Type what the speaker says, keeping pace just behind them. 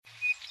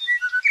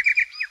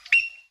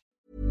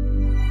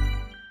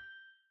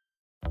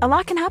A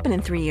lot can happen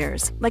in 3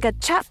 years, like a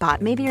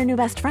chatbot may be your new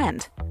best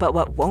friend. But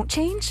what won't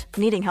change?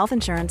 Needing health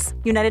insurance.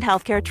 United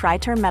Healthcare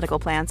Tri-Term Medical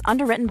Plans,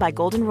 underwritten by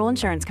Golden Rule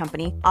Insurance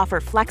Company, offer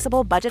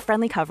flexible,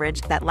 budget-friendly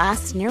coverage that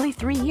lasts nearly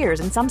 3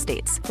 years in some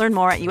states. Learn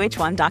more at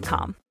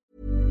uh1.com.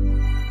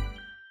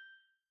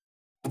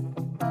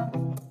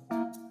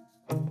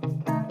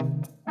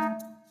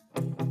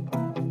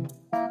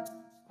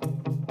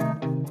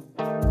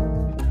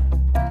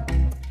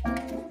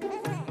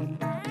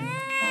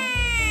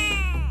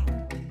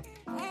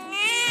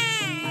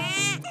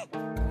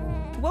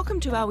 Welcome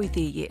to Are We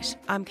There Yet?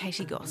 I'm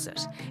Katie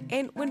Gossett,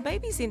 and when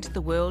babies enter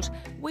the world,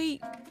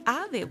 we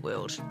are their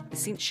world,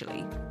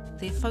 essentially.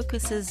 Their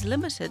focus is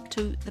limited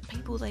to the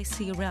people they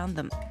see around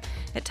them.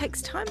 It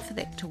takes time for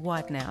that to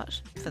widen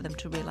out, for them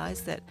to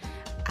realise that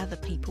other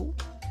people,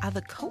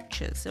 other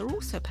cultures are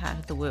also part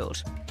of the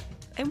world,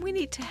 and we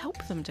need to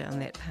help them down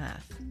that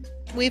path.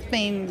 We've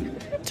been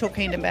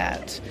talking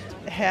about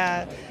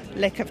how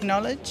lack of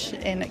knowledge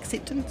and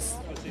acceptance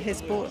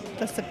has brought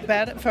this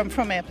about it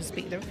from our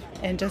perspective,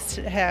 and just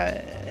how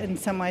in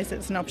some ways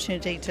it's an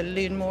opportunity to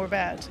learn more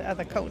about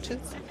other cultures.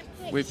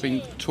 We've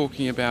been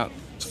talking about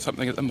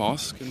something at the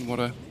mosque and what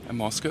a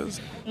mosque is.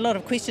 A lot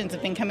of questions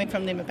have been coming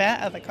from them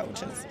about other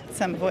cultures,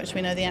 some of which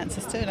we know the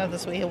answers to and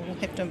others we will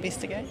have to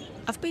investigate.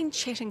 I've been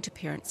chatting to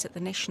parents at the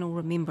National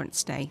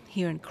Remembrance Day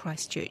here in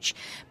Christchurch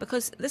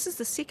because this is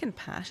the second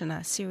part in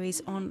our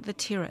series on the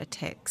terror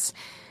attacks.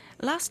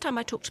 Last time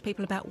I talked to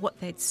people about what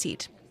they'd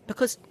said,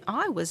 because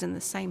I was in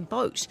the same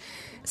boat.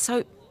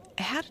 So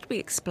how did we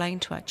explain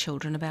to our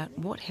children about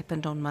what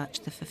happened on March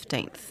the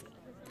 15th?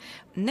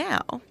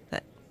 Now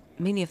that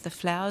many of the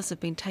flowers have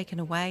been taken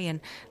away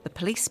and the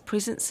police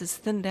presence has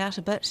thinned out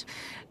a bit,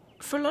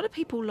 for a lot of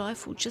people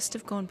life will just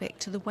have gone back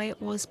to the way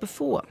it was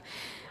before.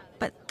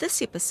 But this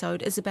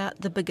episode is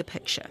about the bigger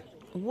picture,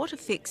 what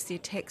effects the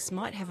attacks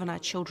might have on our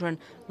children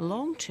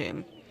long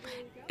term,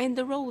 and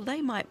the role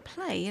they might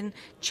play in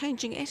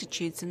changing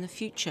attitudes in the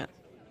future.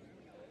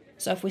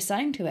 So if we're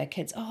saying to our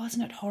kids, oh,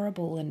 isn't it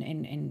horrible,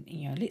 and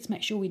you know, let's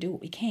make sure we do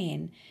what we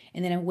can,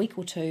 and then a week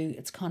or two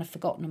it's kind of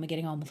forgotten and we're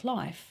getting on with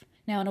life.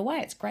 Now, in a way,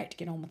 it's great to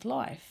get on with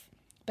life,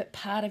 but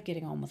part of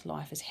getting on with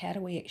life is how do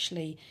we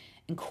actually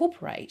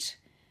incorporate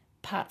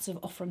parts of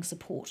offering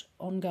support,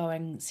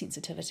 ongoing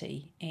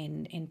sensitivity,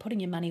 and putting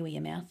your money where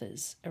your mouth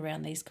is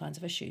around these kinds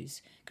of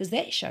issues, because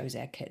that shows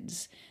our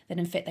kids that,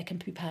 in fact, they can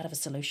be part of a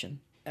solution,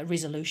 a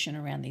resolution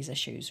around these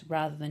issues,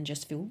 rather than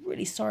just feel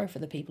really sorry for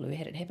the people who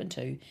had it happen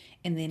to,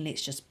 and then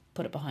let's just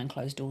put it behind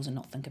closed doors and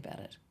not think about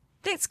it.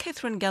 That's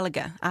Catherine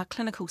Gallagher, our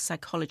clinical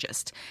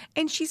psychologist.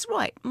 And she's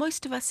right,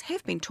 most of us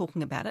have been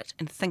talking about it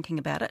and thinking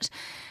about it,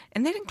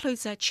 and that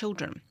includes our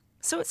children.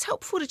 So it's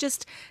helpful to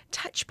just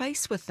touch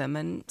base with them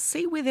and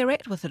see where they're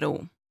at with it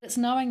all. It's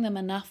knowing them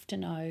enough to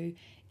know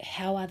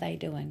how are they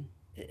doing.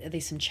 Are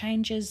there some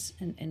changes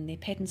in their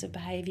patterns of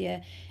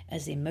behaviour?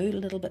 Is their mood a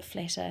little bit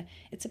flatter?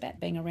 It's about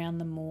being around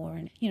them more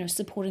and, you know,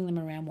 supporting them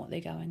around what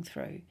they're going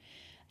through.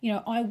 You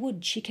know, I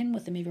would check in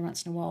with them every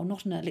once in a while,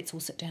 not in a let's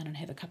all sit down and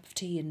have a cup of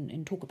tea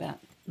and talk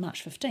about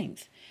March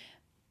 15th,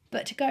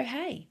 but to go,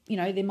 hey, you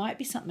know, there might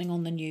be something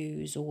on the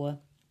news, or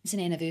it's an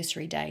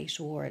anniversary date,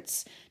 or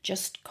it's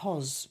just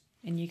cause,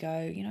 and you go,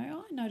 you know,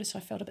 oh, I noticed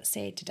I felt a bit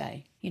sad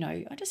today. You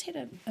know, I just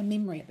had a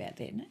memory about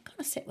that, and it kind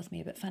of sat with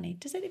me a bit funny.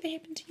 Does that ever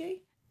happen to you?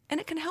 And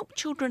it can help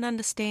children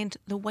understand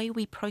the way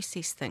we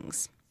process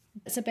things.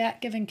 It's about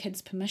giving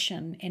kids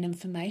permission and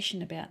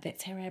information about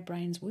that's how our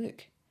brains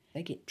work.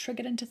 They get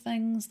triggered into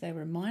things, they're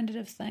reminded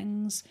of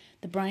things,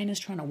 the brain is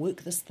trying to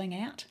work this thing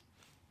out.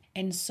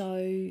 And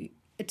so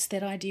it's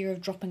that idea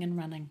of dropping and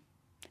running.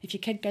 If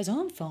your kid goes,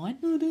 oh, I'm fine,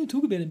 oh, don't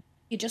talk about it.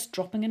 You're just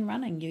dropping and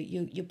running.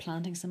 You're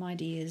planting some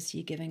ideas,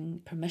 you're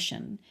giving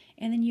permission,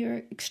 and then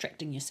you're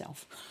extracting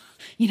yourself,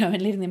 you know,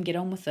 and letting them get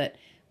on with it.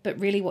 But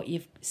really what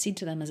you've said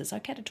to them is it's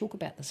okay to talk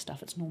about this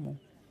stuff, it's normal.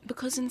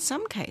 Because in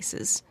some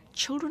cases,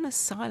 children are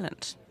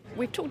silent.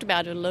 We've talked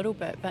about it a little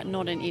bit, but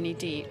not in any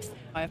depth.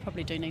 I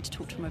probably do need to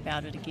talk to him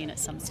about it again at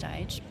some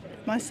stage.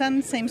 My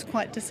son seems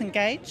quite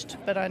disengaged,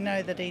 but I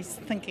know that he's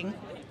thinking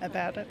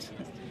about it.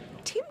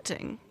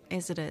 Tempting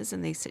as it is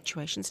in these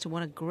situations to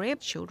want to grab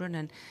children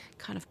and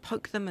kind of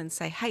poke them and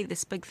say, hey,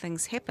 this big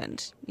thing's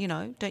happened, you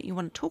know, don't you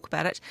want to talk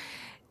about it?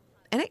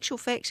 In actual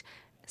fact,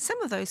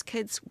 some of those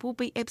kids will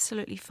be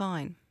absolutely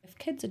fine. If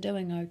kids are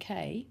doing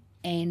okay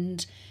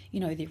and, you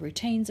know, their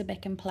routines are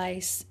back in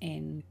place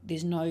and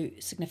there's no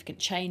significant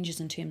changes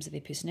in terms of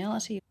their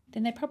personality,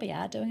 then they probably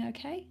are doing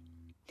okay.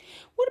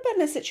 What about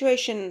in a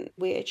situation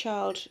where a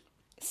child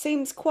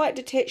seems quite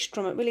detached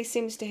from it, really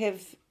seems to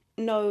have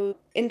no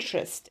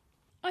interest?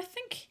 I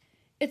think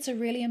it's a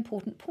really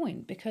important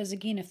point because,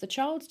 again, if the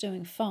child's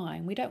doing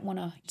fine, we don't want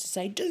to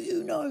say, do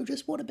you know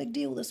just what a big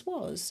deal this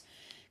was?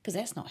 Because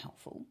that's not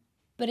helpful.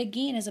 But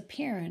again, as a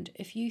parent,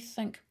 if you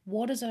think,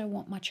 what is it I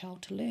want my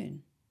child to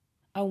learn?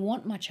 I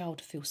want my child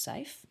to feel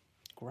safe.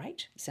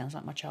 Great. Sounds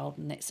like my child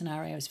in that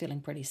scenario is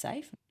feeling pretty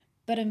safe.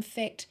 But in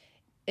fact,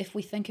 if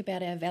we think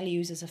about our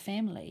values as a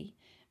family,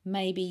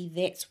 maybe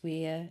that's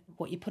where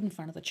what you put in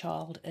front of the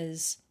child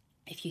is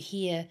if you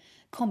hear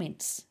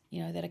comments,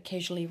 that are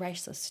casually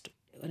racist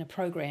in a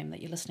program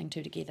that you're listening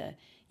to together,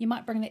 you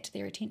might bring that to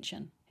their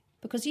attention.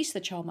 Because yes, the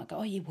child might go,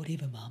 oh yeah,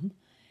 whatever, mum.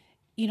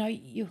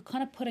 You're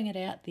kind of putting it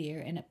out there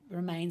and it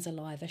remains a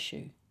live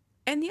issue.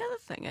 And the other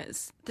thing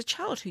is, the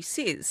child who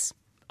says,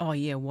 oh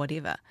yeah,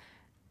 whatever,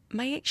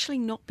 may actually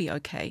not be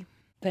okay.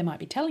 They might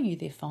be telling you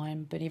they're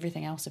fine, but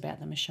everything else about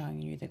them is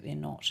showing you that they're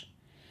not.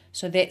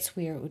 So that's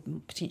where it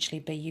would potentially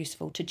be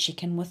useful to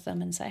check in with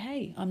them and say,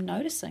 hey, I'm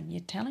noticing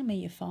you're telling me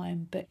you're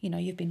fine, but,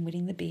 you've been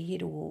wetting the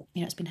bed, or,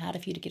 it's been harder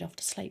for you to get off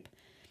to sleep.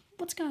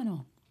 What's going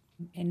on?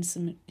 And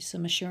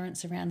some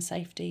assurance around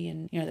safety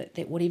and,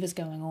 that whatever's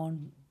going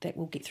on, that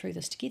we'll get through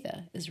this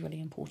together is really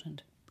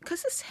important.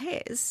 Because this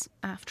has,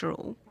 after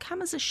all,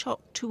 come as a shock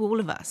to all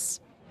of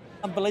us.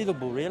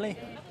 Unbelievable, really.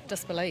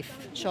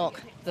 Disbelief,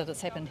 shock that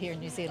it's happened here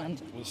in New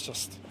Zealand. It was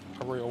just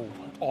a real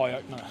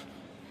eye-opener.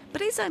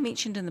 But as I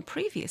mentioned in the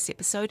previous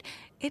episode,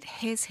 it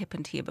has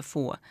happened here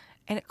before,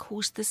 and it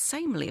caused the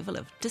same level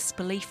of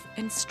disbelief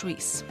and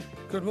stress.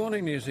 Good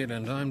morning, New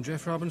Zealand. I'm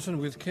Jeff Robinson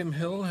with Kim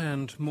Hill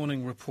and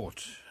Morning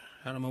Report.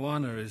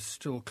 Aramoana is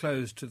still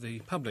closed to the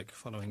public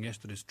following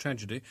yesterday's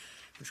tragedy,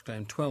 which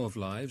claimed 12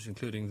 lives,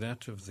 including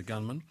that of the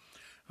gunman.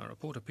 Our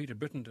reporter Peter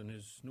Brittenden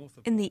is north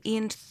of... In the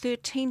end,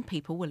 13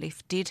 people were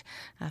left dead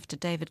after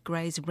David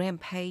Gray's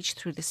rampage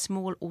through the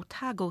small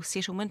Otago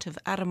settlement of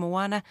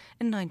Aramoana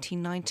in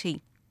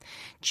 1990.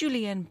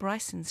 Julianne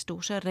Bryson's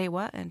daughter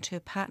Rewa and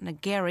her partner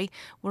Gary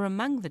were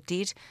among the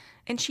dead,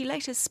 and she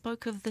later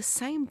spoke of the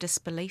same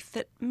disbelief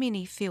that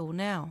many feel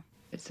now.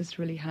 It's just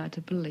really hard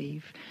to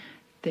believe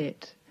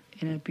that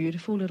in a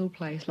beautiful little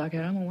place like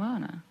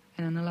Aramoana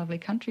and in a lovely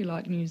country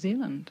like New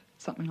Zealand,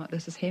 something like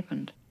this has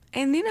happened.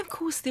 And then, of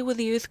course, there were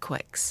the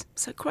earthquakes.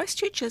 So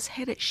Christchurch has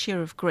had its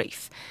share of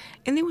grief.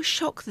 And there was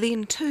shock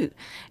then too,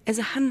 as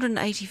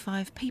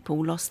 185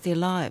 people lost their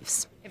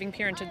lives. Having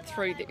parented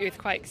through the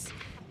earthquakes,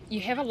 you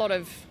have a lot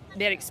of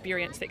that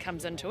experience that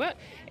comes into it,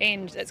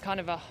 and it's kind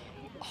of a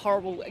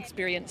horrible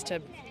experience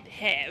to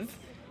have,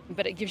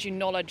 but it gives you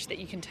knowledge that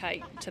you can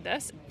take to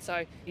this.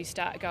 So you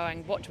start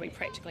going, what do we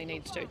practically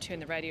need to do? Turn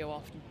the radio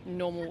off,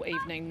 normal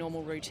evening,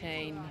 normal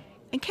routine.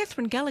 And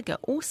Catherine Gallagher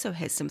also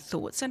has some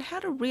thoughts on how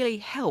to really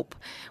help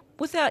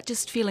without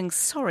just feeling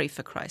sorry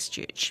for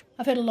Christchurch.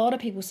 I've heard a lot of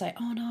people say,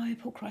 oh no,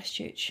 poor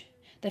Christchurch.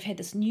 They've had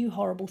this new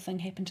horrible thing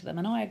happen to them,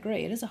 and I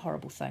agree, it is a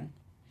horrible thing.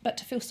 But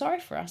to feel sorry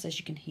for us, as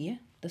you can hear,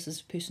 this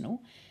is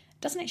personal,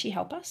 doesn't actually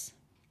help us.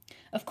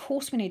 Of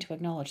course we need to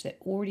acknowledge that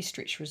already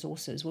stretched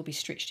resources will be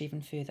stretched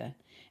even further,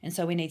 and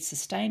so we need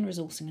sustained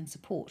resourcing and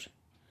support.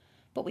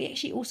 But we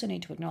actually also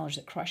need to acknowledge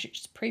that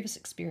Christchurch's previous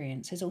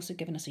experience has also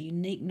given us a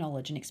unique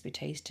knowledge and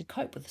expertise to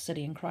cope with the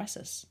city in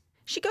crisis.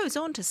 She goes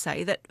on to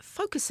say that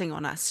focusing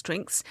on our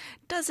strengths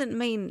doesn't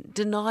mean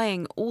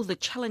denying all the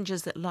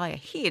challenges that lie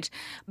ahead,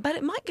 but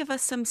it might give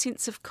us some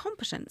sense of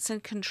competence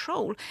and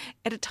control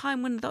at a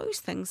time when those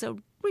things are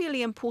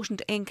really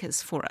important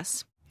anchors for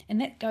us. And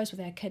that goes with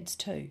our kids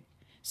too.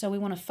 So we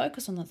want to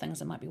focus on the things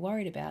they might be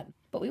worried about,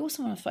 but we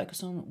also want to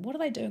focus on what are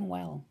they doing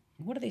well?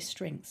 What are their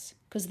strengths?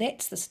 Because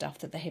that's the stuff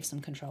that they have some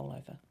control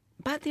over.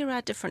 But there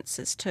are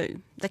differences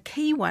too. The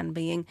key one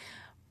being,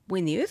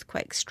 when the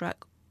earthquake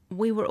struck,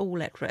 we were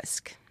all at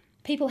risk.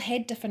 People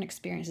had different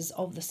experiences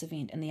of this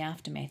event in the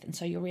aftermath, and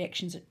so your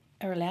reactions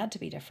are allowed to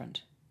be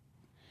different.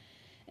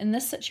 In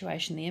this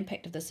situation, the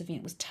impact of this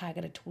event was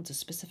targeted towards a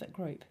specific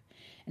group,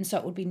 and so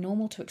it would be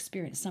normal to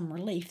experience some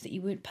relief that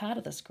you weren't part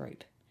of this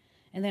group,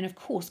 and then of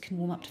course can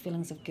warm up to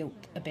feelings of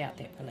guilt about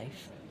that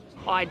relief.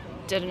 I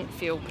didn't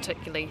feel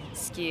particularly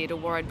scared or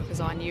worried because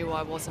I knew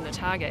I wasn't a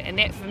target. And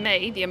that, for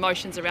me, the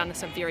emotions around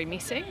this are very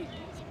messy,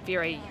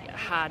 very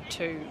hard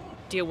to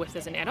deal with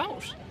as an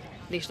adult,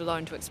 let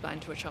alone to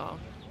explain to a child.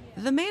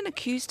 The man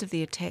accused of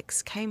the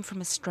attacks came from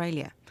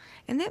Australia,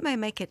 and that may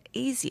make it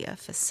easier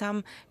for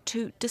some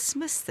to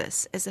dismiss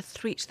this as a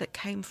threat that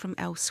came from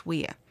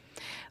elsewhere.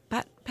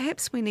 But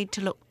perhaps we need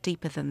to look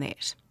deeper than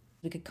that.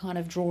 We could kind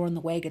of draw on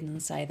the wagon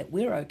and say that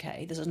we're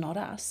okay, this is not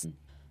us.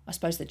 I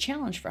suppose the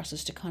challenge for us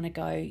is to kind of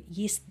go,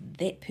 yes,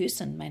 that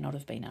person may not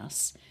have been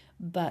us,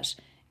 but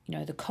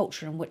the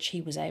culture in which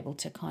he was able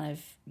to kind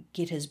of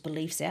get his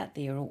beliefs out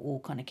there or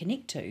kind of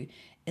connect to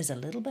is a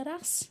little bit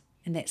us,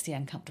 and that's the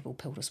uncomfortable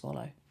pill to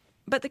swallow.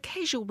 But the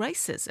casual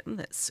racism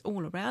that's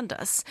all around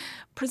us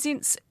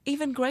presents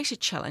even greater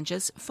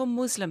challenges for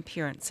Muslim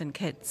parents and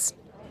kids.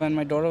 When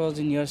my daughter was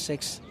in year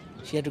 6,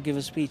 she had to give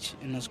a speech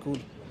in her school,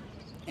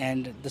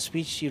 and the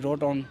speech she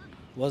wrote on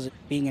was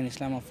being an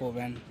Islamophobe,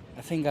 and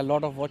I think a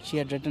lot of what she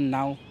had written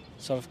now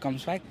sort of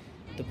comes back.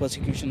 The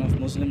persecution of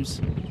Muslims.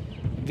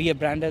 We are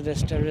branded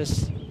as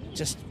terrorists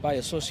just by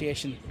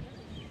association.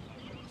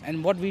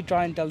 And what we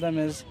try and tell them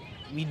is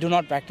we do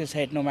not practice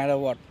hate no matter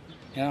what.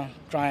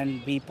 Try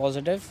and be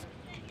positive,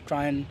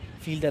 try and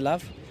feel the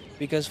love,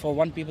 because for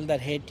one people that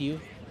hate you,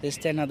 there's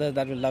 10 others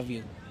that will love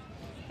you.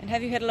 And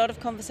have you had a lot of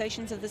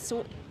conversations of this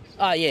sort?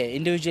 Yeah,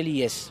 individually,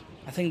 yes.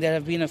 I think there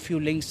have been a few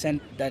links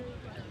sent that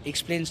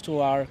explains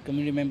to our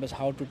community members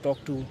how to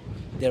talk to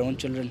their own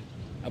children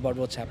about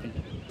what's happened.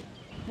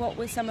 What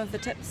were some of the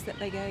tips that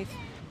they gave?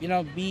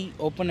 be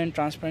open and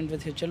transparent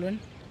with your children.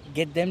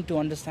 Get them to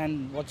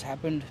understand what's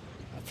happened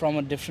from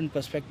a different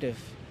perspective.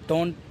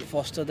 Don't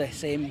foster the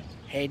same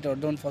hate or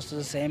don't foster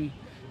the same,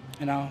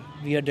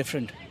 we are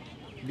different,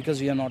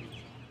 because we are not.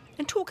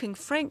 And talking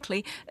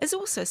frankly is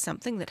also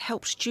something that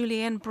helped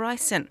Julianne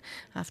Bryson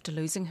after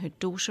losing her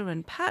daughter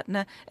and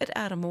partner at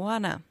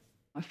Aramoana.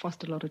 I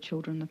fostered a lot of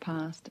children in the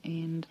past,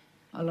 and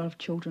a lot of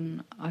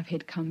children I've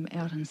had come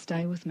out and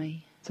stay with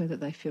me so that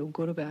they feel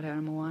good about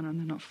Aramoana and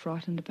they're not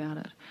frightened about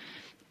it.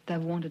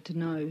 They've wanted to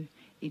know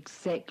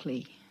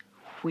exactly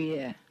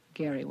where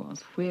Gary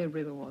was, where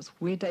River was,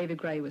 where David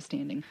Gray was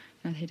standing.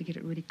 And they had to get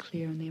it really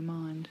clear in their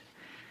mind.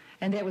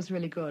 And that was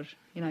really good.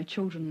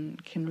 Children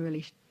can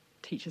really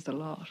teach us a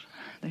lot.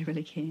 They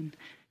really can.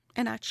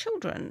 And our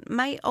children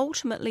may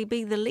ultimately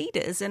be the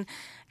leaders in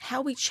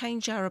how we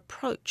change our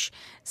approach.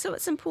 So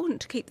it's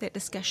important to keep that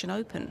discussion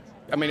open.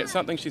 I mean, it's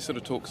something she sort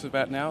of talks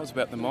about now, is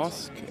about the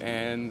mosque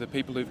and the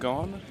people who've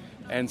gone.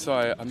 And so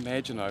I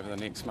imagine over the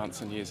next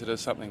months and years it is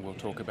something we'll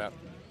talk about.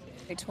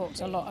 We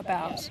talked a lot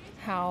about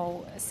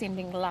how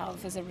sending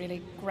love is a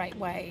really great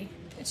way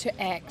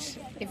to act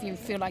if you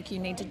feel like you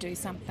need to do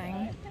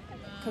something.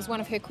 Because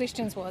one of her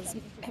questions was,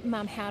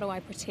 Mum, how do I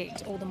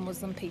protect all the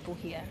Muslim people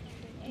here?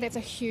 That's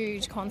a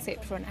huge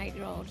concept for an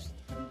 8-year-old.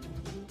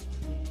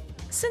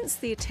 Since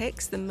the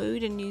attacks, the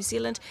mood in New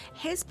Zealand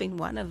has been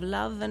one of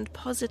love and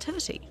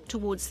positivity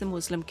towards the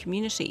Muslim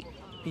community.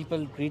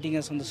 People greeting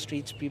us on the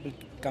streets, people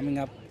coming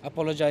up,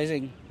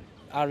 apologising.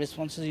 Our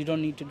response is, you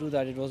don't need to do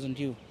that, it wasn't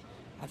you.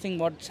 I think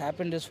what's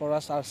happened is for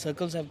us, our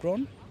circles have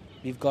grown.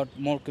 We've got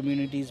more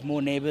communities,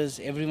 more neighbours,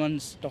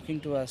 everyone's talking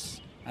to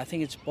us. I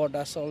think it's brought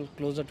us all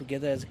closer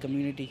together as a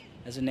community,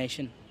 as a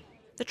nation.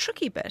 The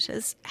tricky bit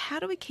is, how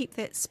do we keep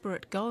that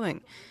spirit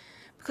going?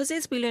 Because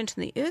as we learnt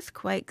in the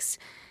earthquakes,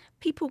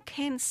 people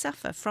can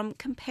suffer from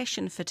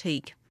compassion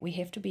fatigue. We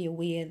have to be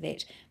aware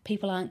that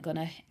people aren't going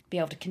to be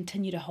able to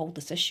continue to hold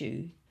this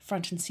issue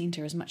front and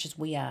centre as much as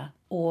we are,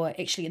 or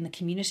actually in the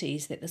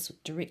communities that this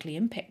directly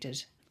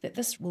impacted, that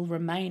this will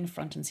remain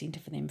front and centre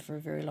for them for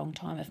a very long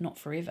time, if not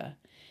forever.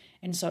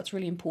 And so it's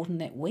really important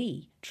that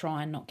we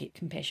try and not get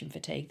compassion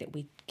fatigue, that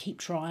we keep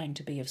trying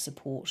to be of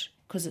support,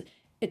 because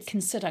it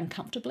can sit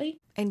uncomfortably.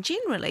 And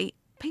generally,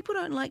 people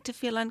don't like to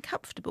feel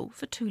uncomfortable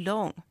for too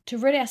long. To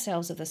rid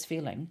ourselves of this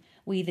feeling,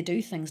 we either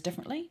do things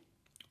differently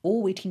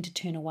or we tend to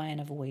turn away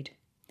and avoid.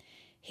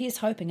 Here's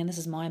hoping, and this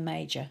is my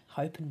major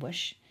hope and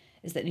wish,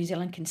 is that New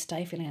Zealand can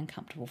stay feeling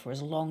uncomfortable for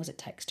as long as it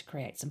takes to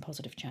create some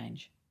positive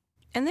change.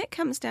 And that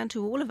comes down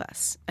to all of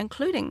us,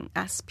 including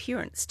us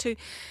parents, to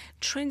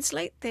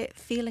translate that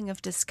feeling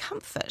of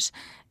discomfort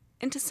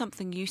into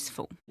something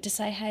useful. To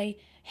say, hey,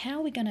 how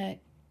are we going to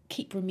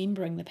keep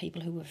remembering the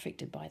people who were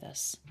affected by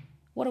this?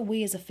 What are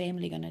we as a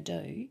family going to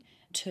do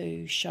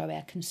to show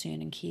our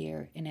concern and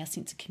care and our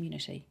sense of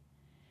community?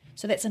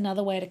 So that's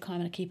another way to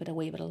kind of keep it a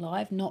wee bit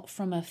alive, not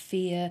from a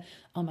fear,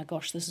 oh my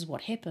gosh, this is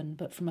what happened,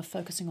 but from a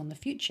focusing on the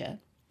future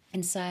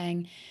and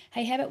saying,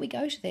 hey, how about we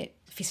go to that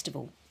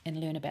festival and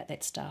learn about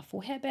that stuff?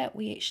 Or how about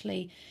we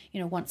actually,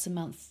 once a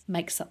month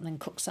make something,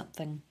 cook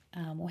something?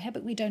 Or how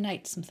about we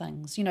donate some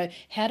things?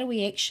 How do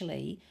we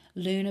actually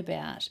learn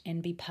about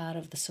and be part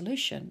of the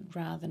solution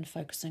rather than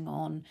focusing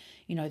on,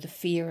 the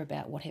fear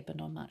about what happened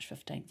on March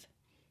 15th?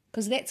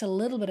 Because that's a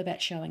little bit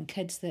about showing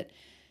kids that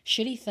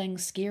shitty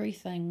things, scary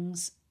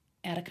things,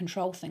 out of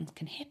control things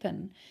can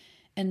happen,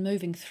 and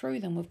moving through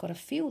them, we've got to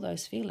feel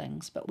those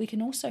feelings, but we can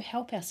also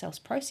help ourselves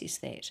process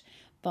that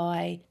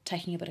by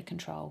taking a bit of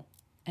control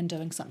and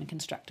doing something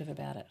constructive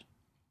about it.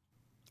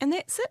 And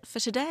that's it for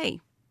today.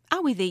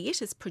 Are We There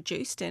Yet is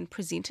produced and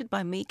presented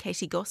by me,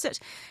 Katie Gossett.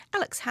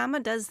 Alex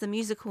Harmer does the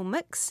musical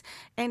mix,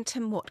 and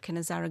Tim Watkin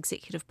is our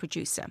executive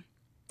producer.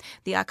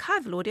 The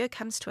archival audio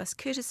comes to us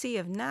courtesy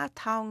of Ngā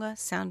Taonga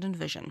Sound and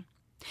Vision.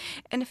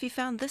 And if you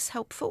found this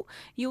helpful,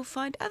 you'll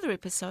find other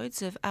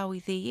episodes of Are We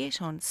There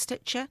Yet on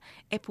Stitcher,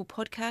 Apple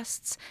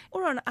Podcasts,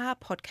 or on our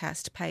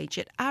podcast page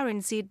at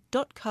rnz.co.nz.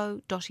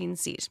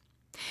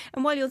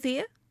 And while you're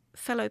there,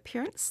 fellow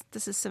parents,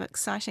 this is some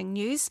exciting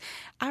news.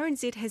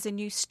 RNZ has a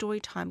new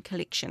Storytime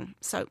collection.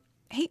 So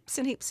heaps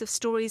and heaps of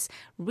stories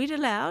read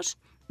aloud,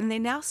 and they're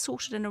now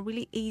sorted in a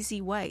really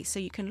easy way. So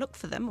you can look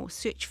for them or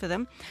search for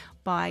them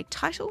by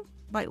title,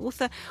 by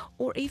author,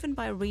 or even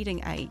by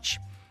reading age.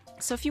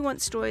 So if you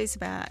want stories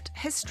about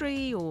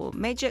history or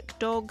magic,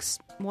 dogs,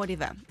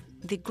 whatever,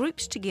 they're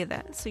grouped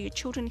together so your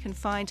children can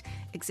find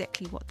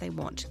exactly what they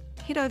want.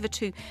 Head over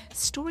to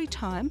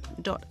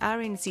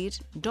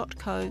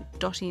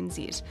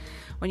storytime.rnz.co.nz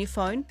on your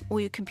phone or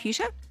your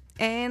computer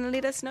and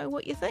let us know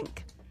what you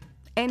think.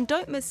 And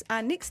don't miss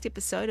our next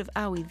episode of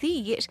Are We There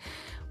Yet,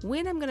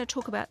 when I'm going to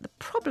talk about the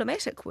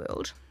problematic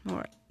world,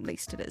 or at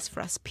least it is for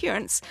us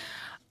parents,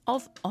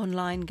 of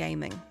online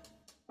gaming.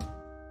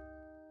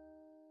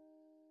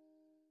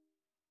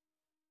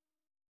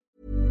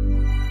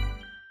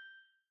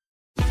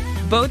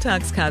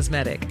 Botox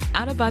Cosmetic,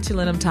 out of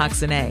botulinum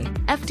toxin A,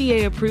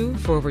 FDA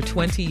approved for over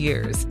 20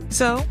 years.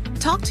 So,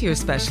 talk to your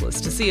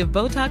specialist to see if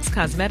Botox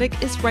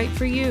Cosmetic is right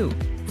for you.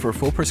 For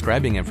full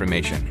prescribing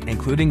information,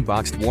 including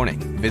boxed warning,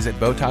 visit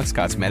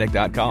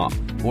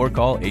BotoxCosmetic.com or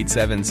call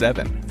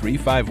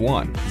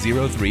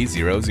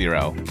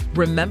 877-351-0300.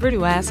 Remember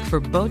to ask for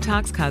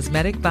Botox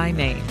Cosmetic by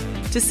name.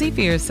 To see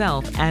for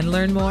yourself and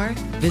learn more,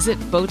 visit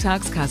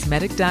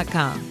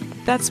BotoxCosmetic.com.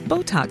 That's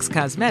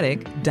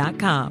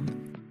BotoxCosmetic.com.